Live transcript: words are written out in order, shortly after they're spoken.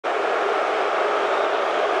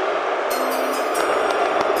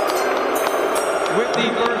With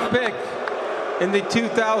the first pick in the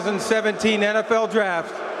 2017 NFL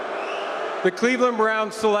Draft, the Cleveland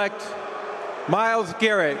Browns select Myles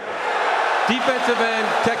Garrett, defensive end,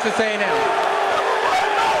 Texas A&M.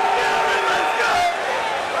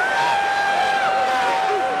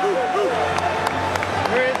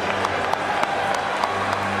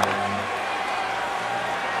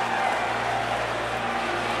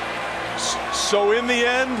 So in the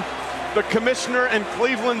end, the commissioner and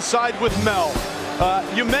Cleveland side with Mel.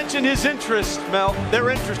 You mentioned his interests, Mel.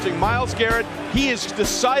 They're interesting. Myles Garrett, he is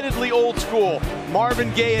decidedly old school.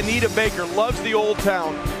 Marvin Gaye, Anita Baker, loves the old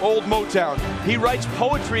Motown. He writes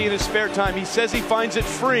poetry in his spare time. He says he finds it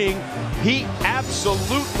freeing. He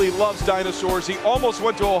absolutely loves dinosaurs. He almost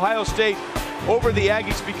went to Ohio State over the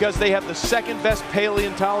Aggies because they have the second best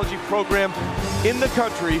paleontology program in the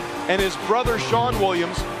country, and his brother Sean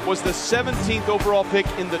Williams was the 17th overall pick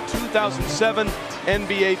in the 2007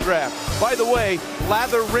 NBA draft. By the way,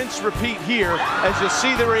 lather, rinse, repeat here as you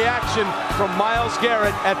see the reaction from Myles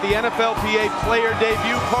Garrett at the NFLPA player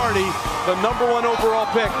debut party, the #1 overall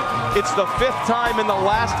pick. It's the 5th time in the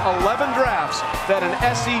last 11 drafts that an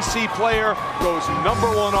SEC player goes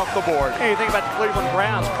 #1 off the board. Hey, you think about the Cleveland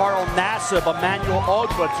Browns, Carl Nassib, Emmanuel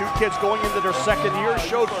Ogbah, 2 kids going into their second year,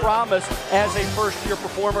 showed promise as a first-year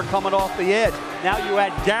performer coming off the edge. Now you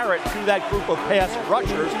add Garrett to that group of pass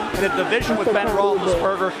rushers in a division with Ben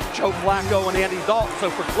Roethlisberger, Joe Flacco, and Andy Dalton. So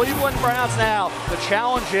for Cleveland Browns now, the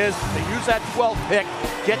challenge is to use that 12th pick,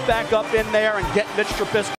 get back up in there, and get Mitch Trubisky